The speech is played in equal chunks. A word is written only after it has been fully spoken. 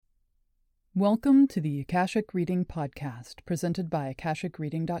Welcome to the Akashic Reading Podcast, presented by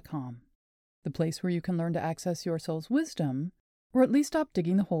AkashicReading.com, the place where you can learn to access your soul's wisdom, or at least stop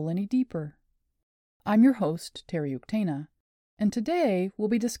digging the hole any deeper. I'm your host, Terry Uktana, and today we'll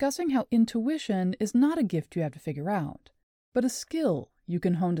be discussing how intuition is not a gift you have to figure out, but a skill you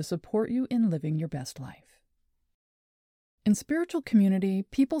can hone to support you in living your best life. In spiritual community,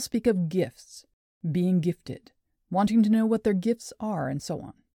 people speak of gifts, being gifted, wanting to know what their gifts are, and so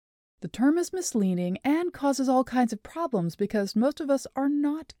on. The term is misleading and causes all kinds of problems because most of us are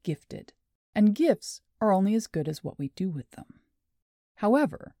not gifted, and gifts are only as good as what we do with them.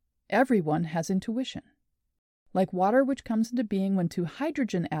 However, everyone has intuition. Like water, which comes into being when two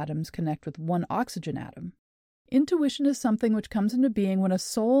hydrogen atoms connect with one oxygen atom, intuition is something which comes into being when a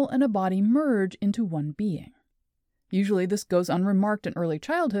soul and a body merge into one being. Usually this goes unremarked in early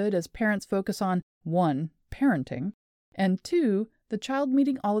childhood as parents focus on 1. Parenting, and 2. The child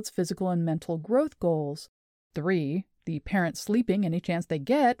meeting all its physical and mental growth goals, 3. The parent sleeping any chance they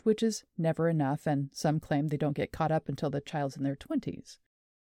get, which is never enough, and some claim they don't get caught up until the child's in their 20s.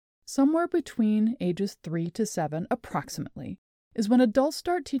 Somewhere between ages 3 to 7, approximately, is when adults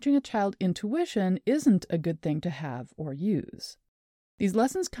start teaching a child intuition isn't a good thing to have or use. These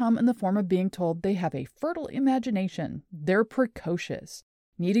lessons come in the form of being told they have a fertile imagination, they're precocious,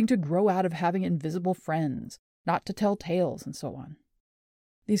 needing to grow out of having invisible friends, not to tell tales, and so on.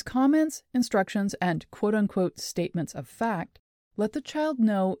 These comments, instructions, and quote-unquote statements of fact let the child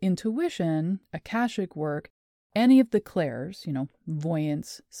know intuition, Akashic work, any of the clairs,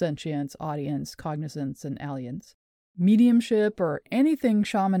 voyance, sentience, audience, cognizance, and alliance, mediumship, or anything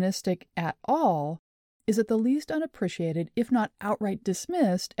shamanistic at all, is at the least unappreciated, if not outright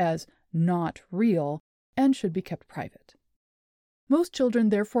dismissed as not real, and should be kept private. Most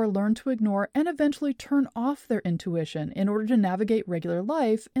children therefore learn to ignore and eventually turn off their intuition in order to navigate regular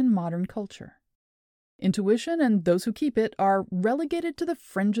life in modern culture. Intuition and those who keep it are relegated to the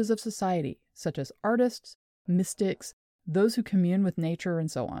fringes of society, such as artists, mystics, those who commune with nature,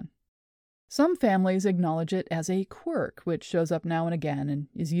 and so on. Some families acknowledge it as a quirk, which shows up now and again and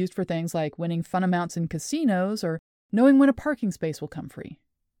is used for things like winning fun amounts in casinos or knowing when a parking space will come free.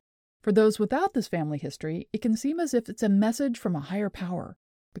 For those without this family history, it can seem as if it's a message from a higher power,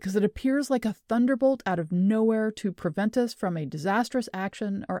 because it appears like a thunderbolt out of nowhere to prevent us from a disastrous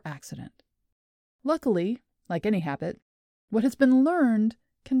action or accident. Luckily, like any habit, what has been learned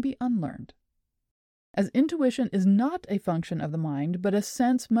can be unlearned. As intuition is not a function of the mind, but a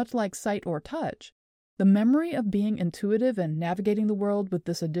sense much like sight or touch, the memory of being intuitive and navigating the world with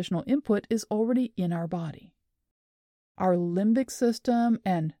this additional input is already in our body. Our limbic system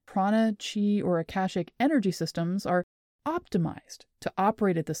and prana, chi, or akashic energy systems are optimized to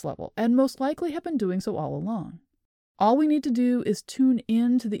operate at this level, and most likely have been doing so all along. All we need to do is tune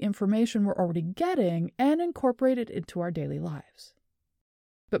in to the information we're already getting and incorporate it into our daily lives.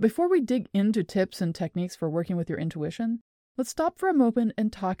 But before we dig into tips and techniques for working with your intuition, let's stop for a moment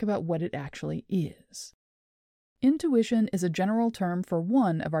and talk about what it actually is. Intuition is a general term for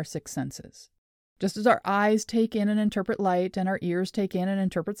one of our 6 senses. Just as our eyes take in and interpret light and our ears take in and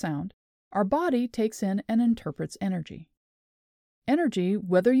interpret sound, our body takes in and interprets energy. Energy,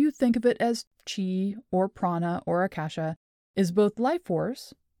 whether you think of it as chi or prana or akasha, is both life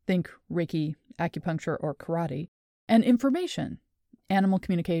force, think Reiki, acupuncture, or karate, and information, animal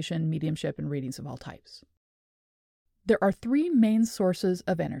communication, mediumship, and readings of all types. There are 3 main sources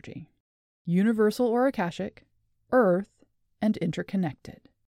of energy: universal or akashic, earth, and interconnected.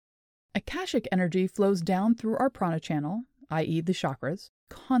 Akashic energy flows down through our prana channel, i.e. the chakras,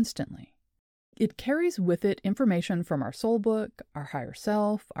 constantly. It carries with it information from our soul book, our higher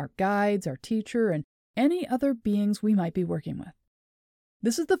self, our guides, our teacher, and any other beings we might be working with.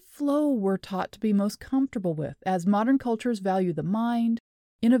 This is the flow we're taught to be most comfortable with, as modern cultures value the mind,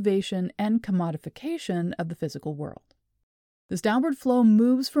 innovation, and commodification of the physical world. This downward flow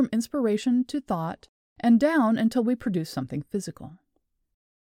moves from inspiration to thought, and down until we produce something physical.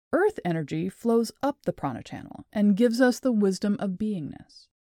 Earth energy flows up the prana channel and gives us the wisdom of beingness.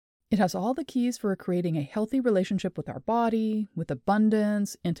 It has all the keys for creating a healthy relationship with our body, with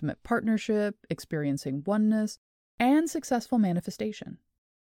abundance, intimate partnership, experiencing oneness, and successful manifestation.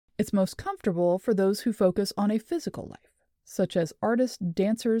 It's most comfortable for those who focus on a physical life, such as artists,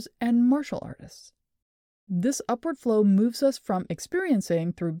 dancers, and martial artists. This upward flow moves us from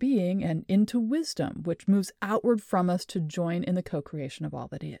experiencing through being and into wisdom, which moves outward from us to join in the co-creation of all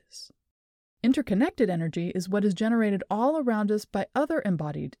that is. Interconnected energy is what is generated all around us by other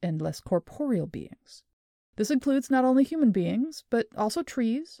embodied and less corporeal beings. This includes not only human beings, but also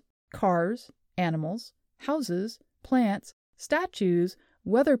trees, cars, animals, houses, plants, statues,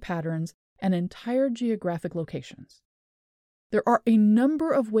 weather patterns, and entire geographic locations. There are a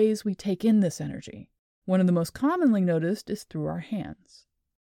number of ways we take in this energy. One of the most commonly noticed is through our hands.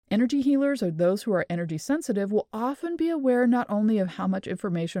 Energy healers, or those who are energy sensitive, will often be aware not only of how much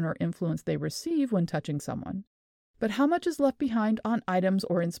information or influence they receive when touching someone, but how much is left behind on items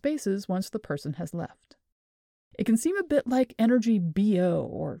or in spaces once the person has left. It can seem a bit like energy BO,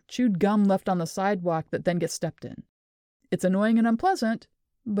 or chewed gum left on the sidewalk that then gets stepped in. It's annoying and unpleasant,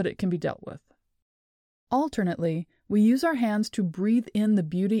 but it can be dealt with. Alternately, we use our hands to breathe in the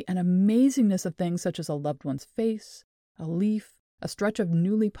beauty and amazingness of things such as a loved one's face, a leaf, a stretch of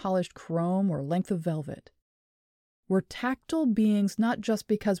newly polished chrome, or length of velvet. We're tactile beings not just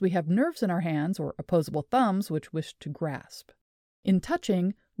because we have nerves in our hands or opposable thumbs which wish to grasp. In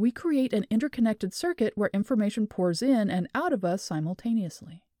touching, we create an interconnected circuit where information pours in and out of us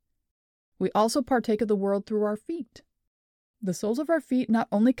simultaneously. We also partake of the world through our feet. The soles of our feet not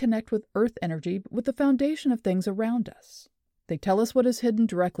only connect with earth energy, but with the foundation of things around us. They tell us what is hidden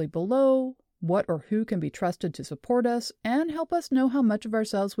directly below, what or who can be trusted to support us, and help us know how much of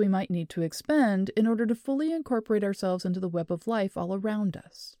ourselves we might need to expend in order to fully incorporate ourselves into the web of life all around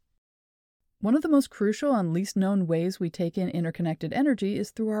us. One of the most crucial and least known ways we take in interconnected energy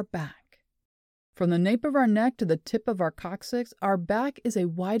is through our back. From the nape of our neck to the tip of our coccyx, our back is a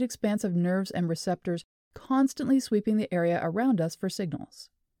wide expanse of nerves and receptors constantly sweeping the area around us for signals.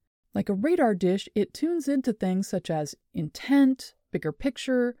 Like a radar dish, it tunes into things such as intent, bigger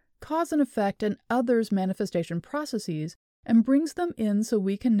picture, cause and effect, and others' manifestation processes, and brings them in so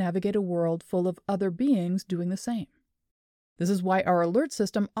we can navigate a world full of other beings doing the same. This is why our alert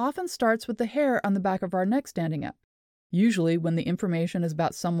system often starts with the hair on the back of our neck standing up, usually when the information is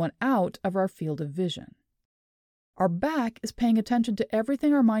about someone out of our field of vision. Our back is paying attention to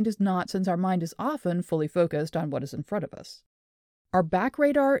everything our mind is not, since our mind is often fully focused on what is in front of us. Our back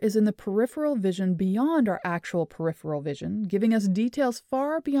radar is in the peripheral vision beyond our actual peripheral vision, giving us details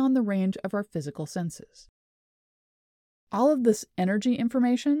far beyond the range of our physical senses. All of this energy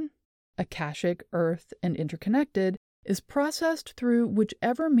information, akashic, earth, and interconnected, is processed through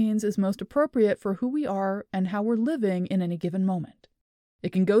whichever means is most appropriate for who we are and how we're living in any given moment.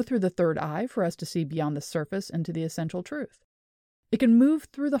 It can go through the third eye for us to see beyond the surface into the essential truth. It can move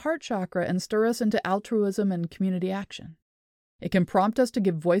through the heart chakra and stir us into altruism and community action. It can prompt us to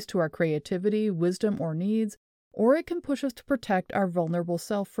give voice to our creativity, wisdom, or needs, or it can push us to protect our vulnerable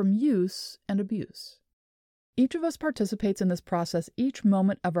self from use and abuse. Each of us participates in this process each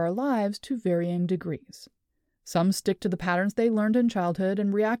moment of our lives to varying degrees. Some stick to the patterns they learned in childhood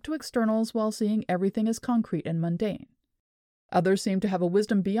and react to externals while seeing everything as concrete and mundane. Others seem to have a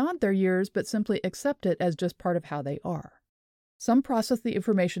wisdom beyond their years but simply accept it as just part of how they are. Some process the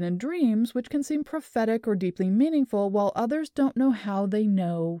information in dreams, which can seem prophetic or deeply meaningful, while others don't know how they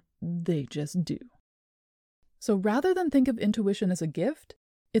know, they just do. So rather than think of intuition as a gift,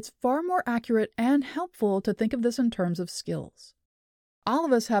 it's far more accurate and helpful to think of this in terms of skills. All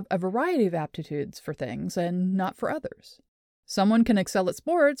of us have a variety of aptitudes for things and not for others. Someone can excel at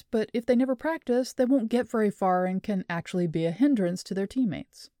sports, but if they never practice, they won't get very far and can actually be a hindrance to their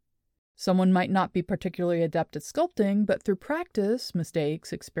teammates. Someone might not be particularly adept at sculpting, but through practice,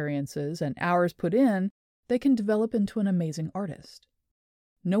 mistakes, experiences, and hours put in, they can develop into an amazing artist.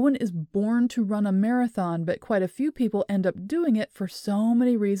 No one is born to run a marathon, but quite a few people end up doing it for so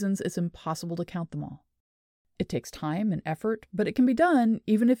many reasons it's impossible to count them all. It takes time and effort, but it can be done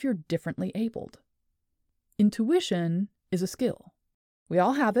even if you're differently abled. Intuition is a skill. We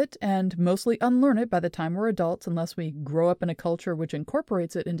all have it and mostly unlearn it by the time we're adults unless we grow up in a culture which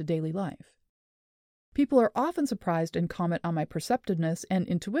incorporates it into daily life. People are often surprised and comment on my perceptiveness and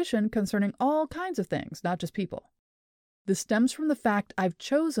intuition concerning all kinds of things, not just people. This stems from the fact I've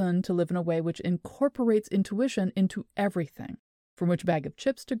chosen to live in a way which incorporates intuition into everything, from which bag of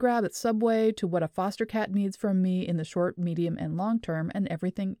chips to grab at Subway to what a foster cat needs from me in the short, medium, and long term, and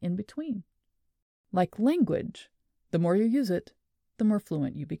everything in between. Like language, the more you use it, the more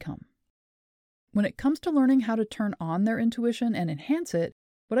fluent you become. When it comes to learning how to turn on their intuition and enhance it,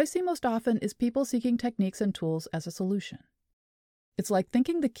 what I see most often is people seeking techniques and tools as a solution. It's like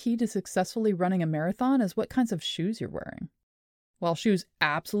thinking the key to successfully running a marathon is what kinds of shoes you're wearing. While shoes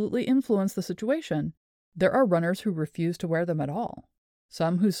absolutely influence the situation, there are runners who refuse to wear them at all.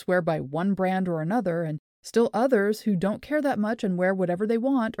 Some who swear by one brand or another, and still others who don't care that much and wear whatever they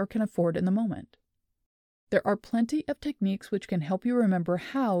want or can afford in the moment. There are plenty of techniques which can help you remember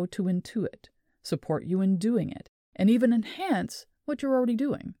how to intuit, support you in doing it, and even enhance what you're already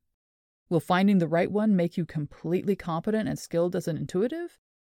doing. Will finding the right one make you completely competent and skilled as an intuitive?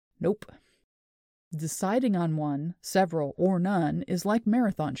 Nope. Deciding on one, several, or none is like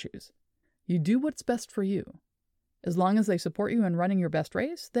marathon shoes. You do what's best for you. As long as they support you in running your best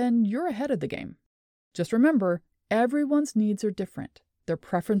race, then you're ahead of the game. Just remember, everyone's needs are different. Their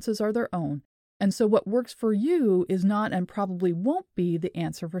preferences are their own. And so what works for you is not and probably won't be the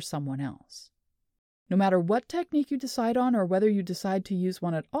answer for someone else. No matter what technique you decide on or whether you decide to use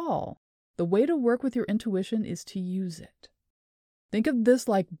one at all, the way to work with your intuition is to use it. Think of this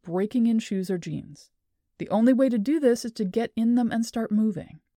like breaking in shoes or jeans. The only way to do this is to get in them and start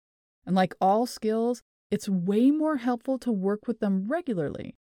moving. And like all skills, it's way more helpful to work with them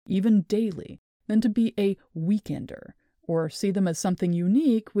regularly, even daily, than to be a weekender or see them as something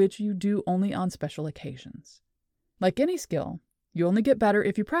unique which you do only on special occasions. Like any skill, you only get better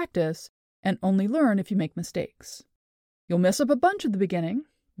if you practice and only learn if you make mistakes. You'll mess up a bunch at the beginning.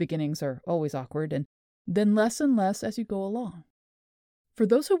 Beginnings are always awkward, and then less and less as you go along. For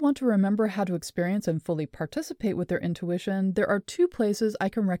those who want to remember how to experience and fully participate with their intuition, there are 2 places I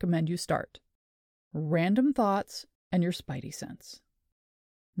can recommend you start: random thoughts and your spidey sense.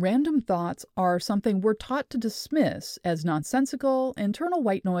 Random thoughts are something we're taught to dismiss as nonsensical, internal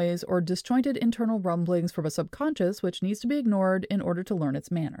white noise, or disjointed internal rumblings from a subconscious which needs to be ignored in order to learn its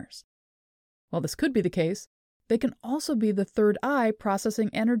manners. While this could be the case, they can also be the third eye processing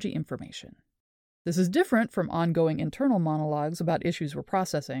energy information. This is different from ongoing internal monologues about issues we're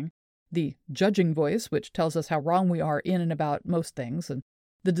processing, the judging voice, which tells us how wrong we are in and about most things, and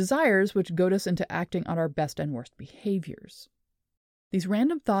the desires, which goad us into acting on our best and worst behaviors. These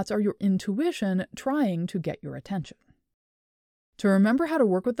random thoughts are your intuition trying to get your attention. To remember how to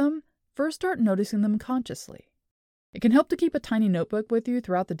work with them, first start noticing them consciously. It can help to keep a tiny notebook with you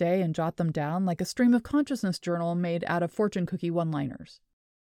throughout the day and jot them down like a stream of consciousness journal made out of fortune cookie one-liners.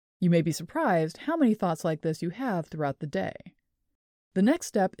 You may be surprised how many thoughts like this you have throughout the day. The next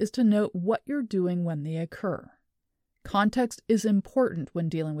step is to note what you're doing when they occur. Context is important when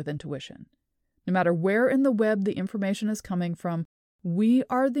dealing with intuition. No matter where in the web the information is coming from, we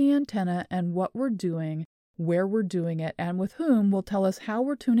are the antenna, and what we're doing, where we're doing it, and with whom will tell us how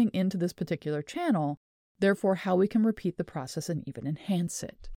we're tuning into this particular channel, therefore how we can repeat the process and even enhance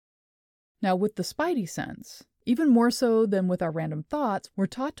it. Now, with the spidey sense, even more so than with our random thoughts, we're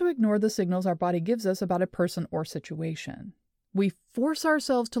taught to ignore the signals our body gives us about a person or situation. We force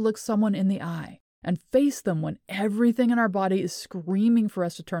ourselves to look someone in the eye and face them when everything in our body is screaming for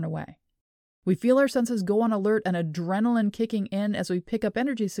us to turn away. We feel our senses go on alert and adrenaline kicking in as we pick up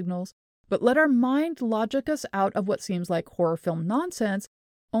energy signals, but let our mind logic us out of what seems like horror film nonsense,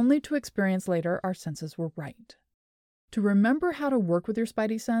 only to experience later our senses were right. To remember how to work with your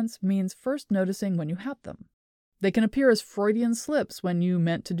spidey sense means first noticing when you have them. They can appear as Freudian slips when you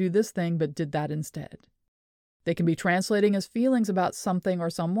meant to do this thing but did that instead. They can be translating as feelings about something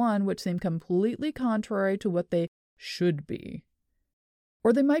or someone which seem completely contrary to what they should be.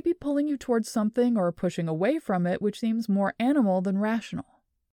 Or they might be pulling you towards something or pushing away from it which seems more animal than rational.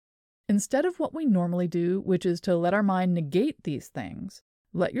 Instead of what we normally do, which is to let our mind negate these things,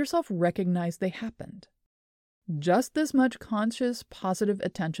 let yourself recognize they happened. Just this much conscious, positive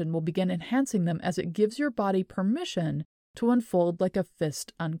attention will begin enhancing them as it gives your body permission to unfold like a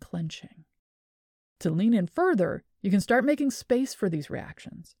fist unclenching. To lean in further, you can start making space for these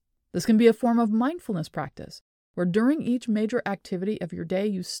reactions. This can be a form of mindfulness practice, where during each major activity of your day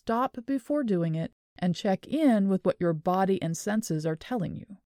you stop before doing it and check in with what your body and senses are telling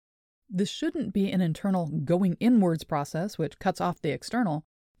you. This shouldn't be an internal going inwards process which cuts off the external,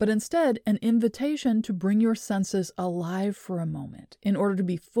 but instead an invitation to bring your senses alive for a moment in order to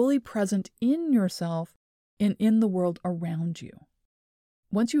be fully present in yourself and in the world around you.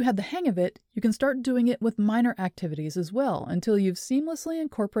 Once you have the hang of it, you can start doing it with minor activities as well until you've seamlessly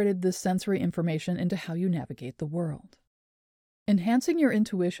incorporated this sensory information into how you navigate the world. Enhancing your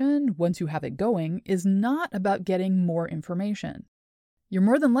intuition, once you have it going, is not about getting more information. You're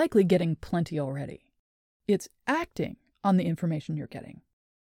more than likely getting plenty already. It's acting on the information you're getting.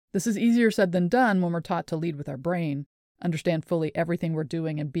 This is easier said than done when we're taught to lead with our brain, understand fully everything we're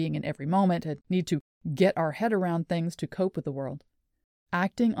doing and being in every moment, and need to get our head around things to cope with the world.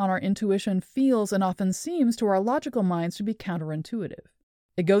 Acting on our intuition feels and often seems to our logical minds to be counterintuitive.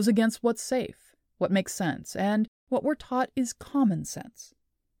 It goes against what's safe, what makes sense, and what we're taught is common sense.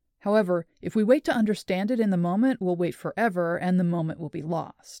 However, if we wait to understand it in the moment, we'll wait forever and the moment will be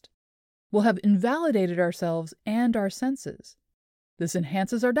lost. We'll have invalidated ourselves and our senses. This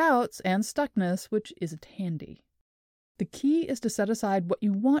enhances our doubts and stuckness, which isn't handy. The key is to set aside what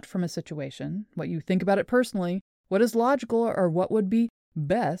you want from a situation, what you think about it personally, what is logical or what would be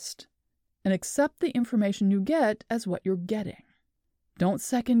best, and accept the information you get as what you're getting. Don't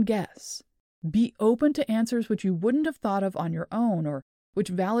second guess. Be open to answers which you wouldn't have thought of on your own, or which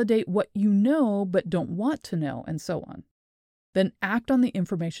validate what you know but don't want to know, and so on. Then act on the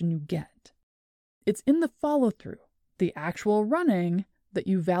information you get. It's in the follow-through, the actual running, that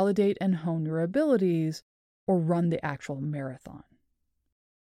you validate and hone your abilities, or run the actual marathon.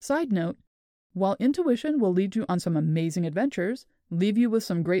 Side note, while intuition will lead you on some amazing adventures, leave you with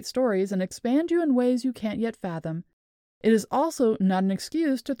some great stories, and expand you in ways you can't yet fathom, it is also not an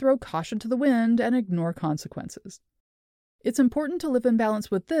excuse to throw caution to the wind and ignore consequences. It's important to live in balance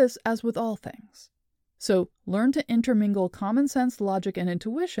with this as with all things. So learn to intermingle common sense, logic, and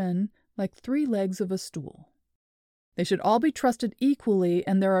intuition like 3 legs of a stool. They should all be trusted equally,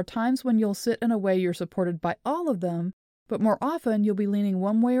 and there are times when you'll sit in a way you're supported by all of them, but more often you'll be leaning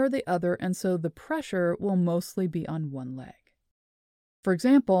one way or the other, and so the pressure will mostly be on one leg. For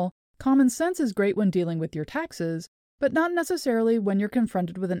example, common sense is great when dealing with your taxes, but not necessarily when you're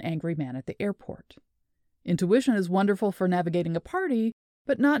confronted with an angry man at the airport. Intuition is wonderful for navigating a party,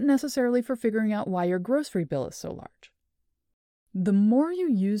 but not necessarily for figuring out why your grocery bill is so large. The more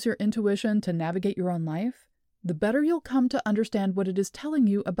you use your intuition to navigate your own life, the better you'll come to understand what it is telling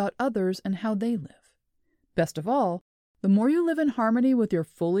you about others and how they live. Best of all, the more you live in harmony with your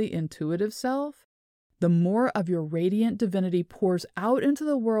fully intuitive self, the more of your radiant divinity pours out into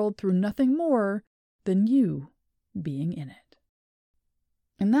the world through nothing more than you being in it.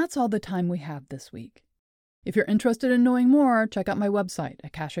 And that's all the time we have this week. If you're interested in knowing more, check out my website,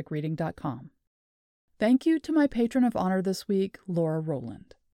 akashicreading.com. Thank you to my patron of honor this week, Laura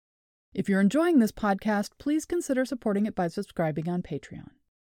Rowland. If you're enjoying this podcast, please consider supporting it by subscribing on Patreon.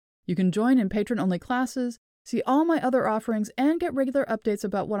 You can join in patron-only classes, see all my other offerings, and get regular updates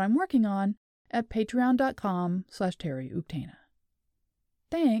about what I'm working on at patreon.com/TerryUktana.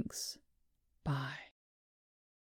 Thanks. Bye.